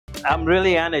I'm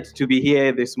really honored to be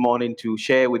here this morning to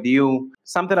share with you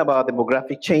something about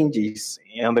demographic changes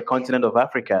on the continent of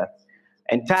Africa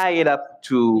and tie it up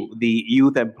to the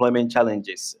youth employment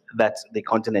challenges that the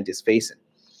continent is facing.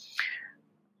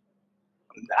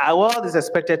 Our world is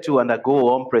expected to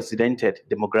undergo unprecedented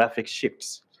demographic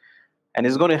shifts, and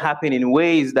it's going to happen in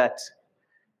ways that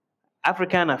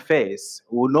African affairs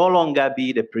will no longer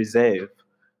be the preserve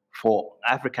for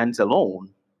Africans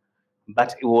alone,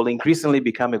 but it will increasingly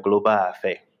become a global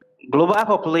affair. Global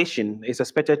population is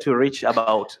expected to reach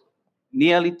about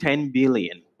nearly 10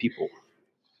 billion people.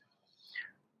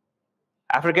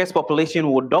 Africa's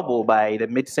population will double by the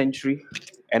mid-century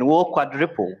and will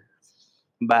quadruple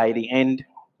by the end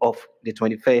of the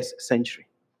 21st century.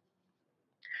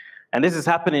 And this is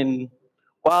happening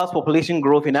whilst population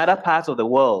growth in other parts of the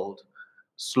world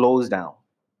slows down,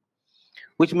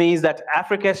 which means that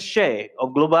Africa's share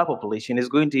of global population is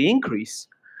going to increase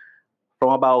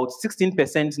from about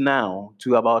 16% now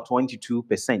to about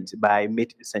 22% by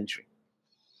mid-century.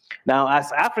 Now,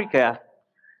 as Africa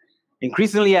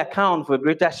increasingly accounts for a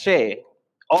greater share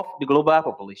of the global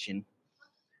population,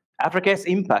 Africa's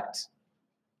impact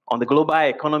on the global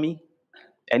economy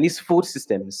and its food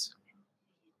systems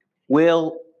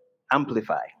will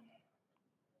amplify.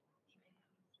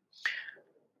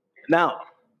 Now,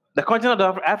 the continent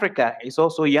of Africa is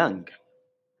also young.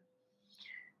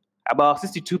 About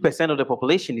 62% of the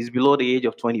population is below the age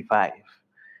of 25.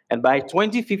 And by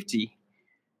 2050,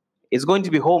 it's going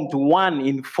to be home to 1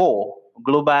 in 4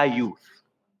 global youth.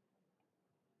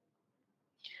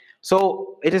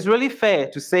 So it is really fair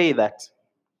to say that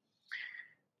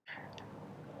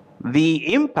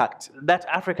the impact that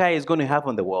Africa is going to have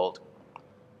on the world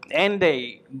and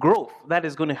the growth that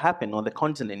is going to happen on the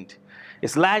continent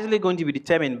is largely going to be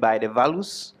determined by the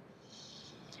values,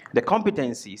 the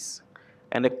competencies,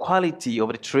 and the quality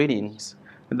of the trainings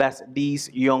that these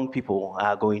young people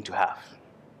are going to have.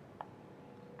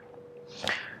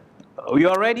 We're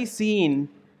already seeing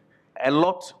a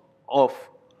lot of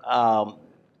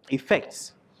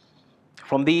effects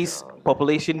from this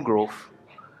population growth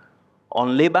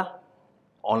on labor,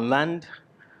 on land,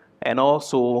 and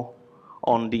also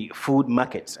on the food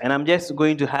markets. And I'm just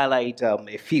going to highlight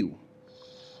a few.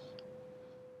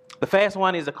 The first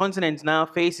one is the continent now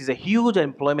faces a huge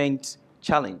employment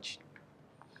challenge.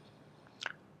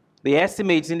 The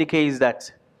estimates indicate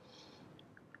that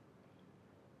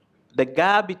the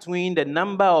gap between the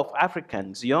number of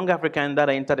Africans, young Africans that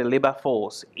enter the labor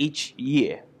force each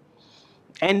year,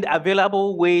 and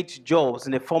available wage jobs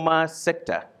in the formal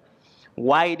sector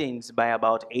widens by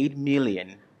about 8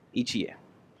 million each year,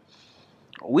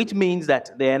 which means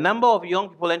that there are a number of young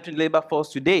people entering the labor force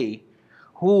today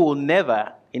who will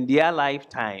never in their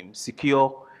lifetime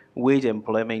secure wage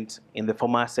employment in the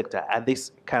formal sector at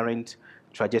this current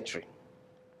trajectory.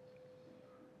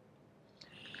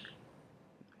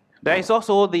 There is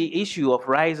also the issue of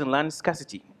rising land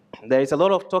scarcity. There is a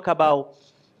lot of talk about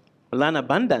land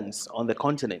abundance on the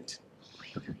continent.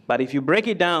 But if you break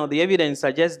it down, the evidence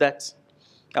suggests that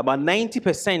about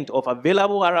 90% of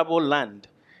available arable land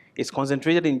is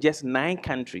concentrated in just 9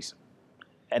 countries.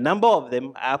 A number of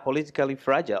them are politically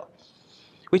fragile,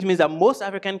 which means that most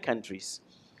African countries,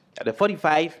 the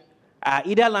 45, are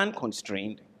either land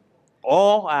constrained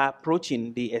or are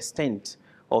approaching the extent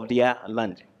of their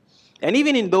land. And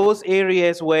even in those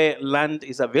areas where land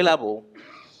is available,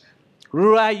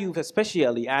 rural youth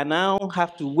especially are now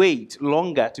have to wait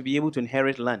longer to be able to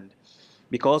inherit land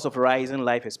because of rising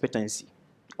life expectancy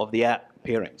of their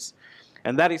parents.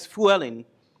 And that is fueling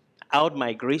out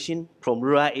migration from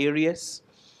rural areas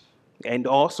and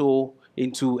also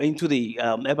into the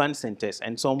urban centers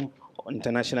and some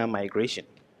international migration.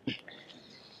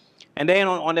 And then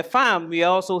on the farm, we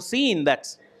are also seeing that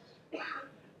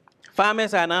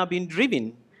farmers are now being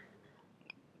driven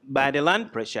by the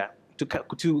land pressure to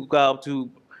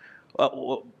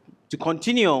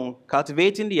continue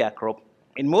cultivating their crop,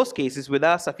 in most cases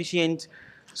without sufficient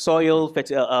soil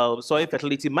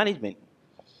fertility management,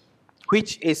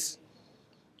 which is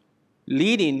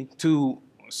leading to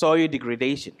soil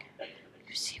degradation.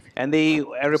 And a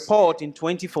report in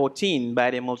 2014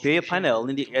 by the multi-year panel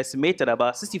estimated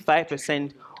about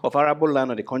 65% of arable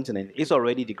land on the continent is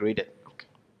already degraded.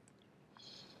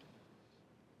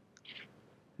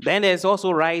 Then there's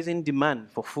also rising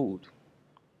demand for food,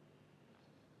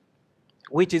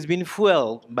 which is being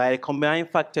fueled by the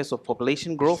combined factors of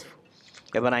population growth,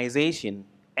 urbanization,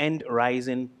 and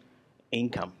rising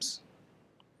incomes.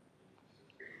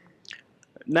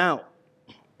 Now,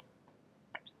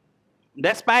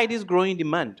 despite this growing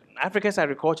demand, Africa's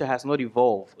agriculture has not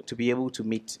evolved to be able to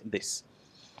meet this.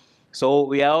 So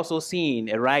we are also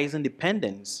seeing a rising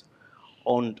dependence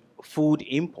on food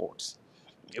imports,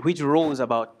 which rose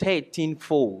about 13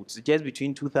 folds just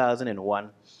between 2001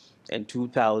 and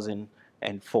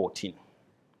 2014.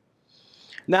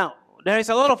 Now, there is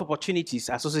a lot of opportunities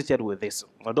associated with this,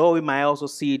 although we might also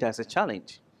see it as a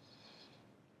challenge.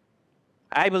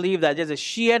 I believe that just the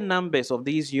sheer numbers of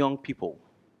these young people,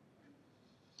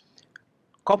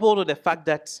 coupled with the fact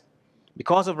that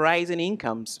because of rising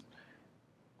incomes,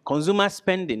 consumer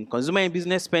and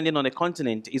business spending on the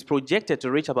continent is projected to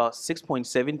reach about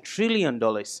 $6.7 trillion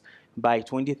by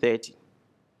 2030.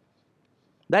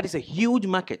 That is a huge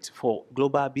market for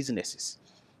global businesses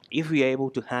if we are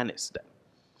able to harness them.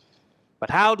 But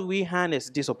how do we harness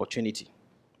this opportunity?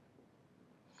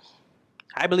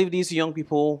 I believe these young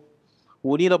people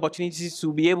will need opportunities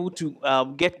to be able to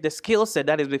get the skill set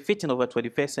that is befitting of the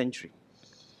 21st century.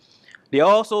 They are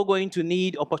also going to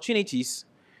need opportunities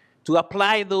to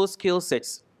apply those skill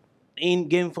sets in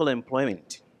gainful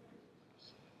employment.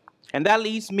 And that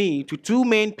leads me to two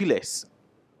main pillars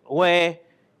where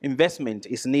investment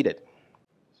is needed.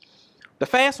 The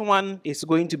first one is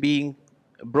going to be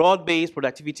broad-based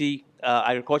productivity,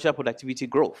 agricultural productivity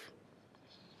growth.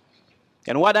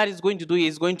 And what that is going to do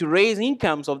is going to raise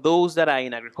incomes of those that are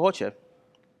in agriculture.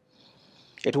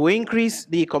 It will increase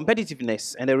the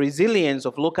competitiveness and the resilience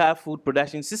of local food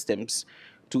production systems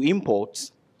to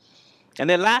imports. And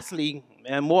then lastly,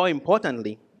 and more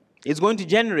importantly, it's going to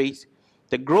generate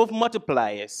the growth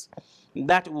multipliers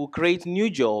that will create new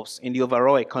jobs in the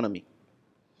overall economy.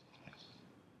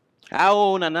 Our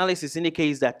own analysis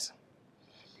indicates that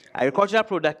agricultural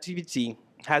productivity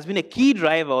has been a key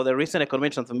driver of the recent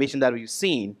economic transformation that we've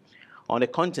seen on the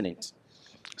continent.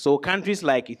 So countries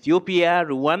like Ethiopia,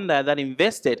 Rwanda, that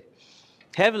invested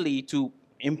heavily to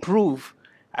improve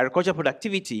agricultural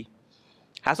productivity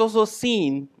has also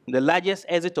seen the largest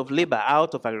exit of labor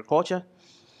out of agriculture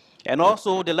and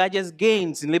also the largest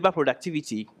gains in labor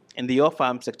productivity in the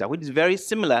off-farm sector, which is very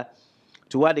similar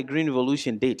to what the Green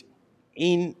Revolution did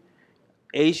in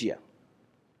Asia.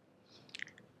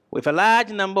 With a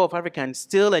large number of Africans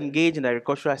still engaged in the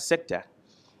agricultural sector,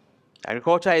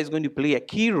 agriculture is going to play a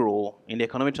key role in the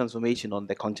economic transformation on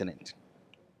the continent.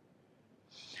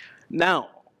 Now,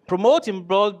 promoting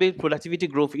broad-based productivity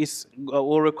growth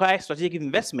will require strategic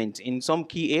investment in some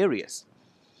key areas.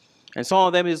 And some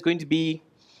of them is going to be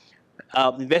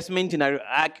investment in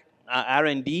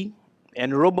R&D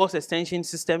and robust extension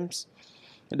systems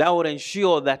that would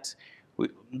ensure that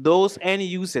those end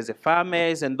users, the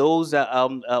farmers and those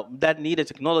that need the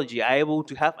technology are able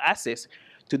to have access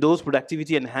to those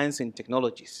productivity enhancing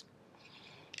technologies.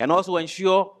 And also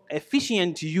ensure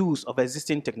efficient use of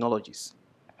existing technologies.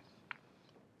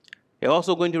 They're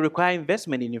also going to require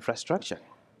investment in infrastructure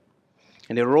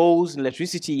and the roads,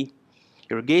 electricity,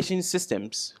 irrigation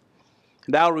systems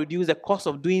that will reduce the cost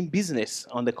of doing business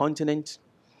on the continent,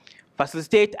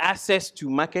 facilitate access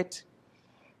to market,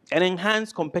 and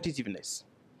enhance competitiveness,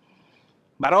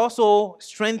 but also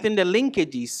strengthen the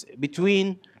linkages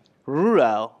between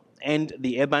rural and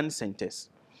the urban centers,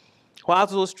 while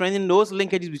also strengthening those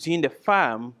linkages between the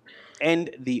farm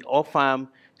and the off-farm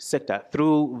sector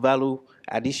through value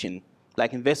addition,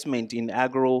 like investment in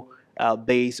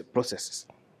agro-based processes.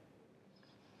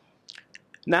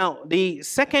 Now, the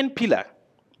second pillar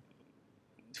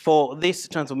for this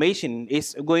transformation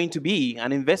is going to be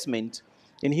an investment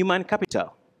in human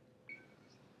capital.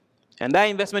 And that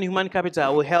investment in human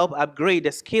capital will help upgrade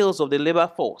the skills of the labor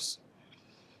force,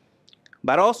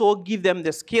 but also give them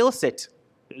the skill set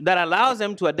that allows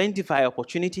them to identify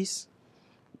opportunities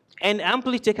and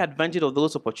amply take advantage of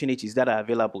those opportunities that are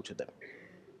available to them.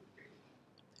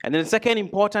 And then the second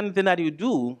important thing that you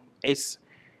do is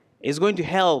going to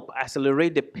help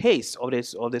accelerate the pace of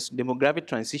this demographic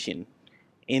transition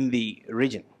in the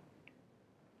region.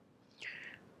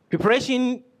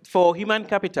 Preparation for human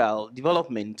capital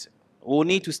development will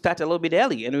need to start a little bit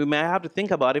early, and we may have to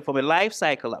think about it from a life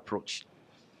cycle approach.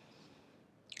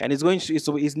 And it's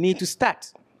need to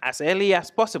start as early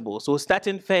as possible. So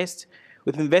starting first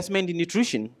with investment in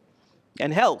nutrition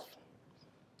and health,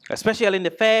 especially in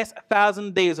the first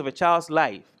 1,000 days of a child's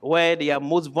life, where they are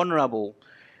most vulnerable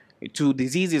to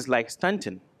diseases like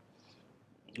stunting,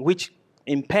 which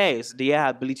impairs their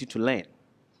ability to learn.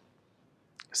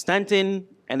 Stunting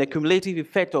and the cumulative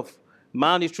effect of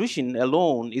malnutrition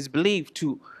alone is believed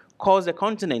to cause the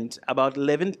continent about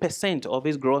 11% of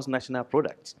its gross national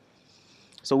product.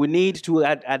 So we need to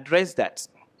address that.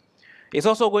 It's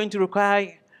also going to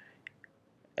require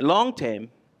long-term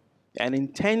and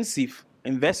intensive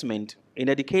investment in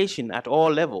education at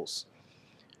all levels,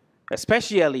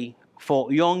 especially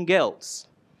for young girls,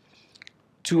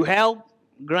 to help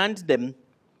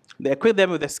equip them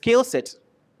with the skill set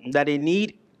that they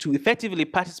need to effectively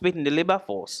participate in the labor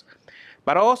force,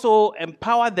 but also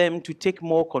empower them to take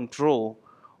more control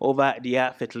over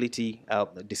their fertility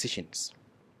decisions.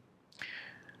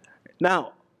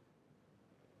 Now,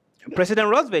 President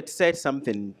Roosevelt said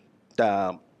something.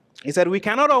 He said, we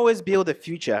cannot always build a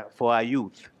future for our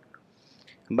youth,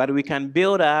 but we can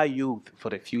build our youth for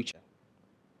the future.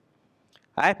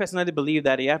 I personally believe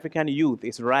that the African youth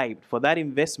is ripe for that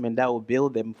investment that will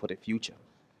build them for the future.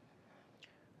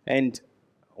 And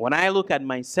when I look at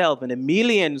myself and the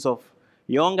millions of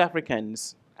young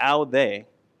Africans out there,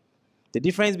 the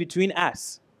difference between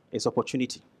us is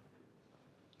opportunity.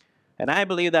 And I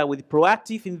believe that with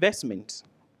proactive investment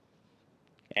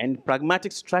and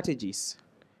pragmatic strategies,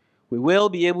 we will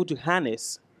be able to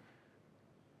harness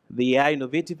the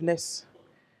innovativeness,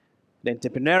 the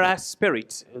entrepreneurial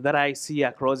spirit that I see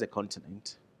across the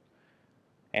continent,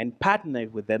 and partner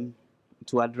with them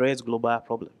to address global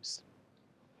problems.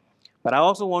 But I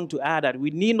also want to add that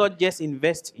we need not just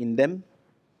invest in them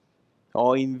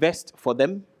or invest for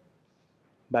them,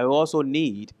 but we also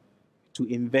need to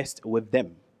invest with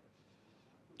them.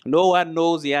 No one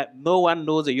knows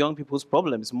the young people's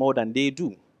problems more than they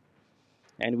do.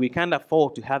 And we can't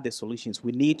afford to have the solutions.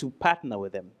 We need to partner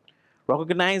with them,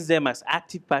 recognize them as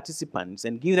active participants,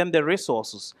 and give them the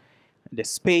resources, the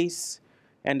space,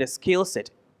 and the skill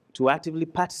set to actively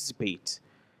participate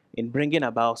in bringing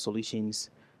about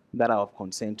solutions that are of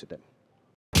concern to them.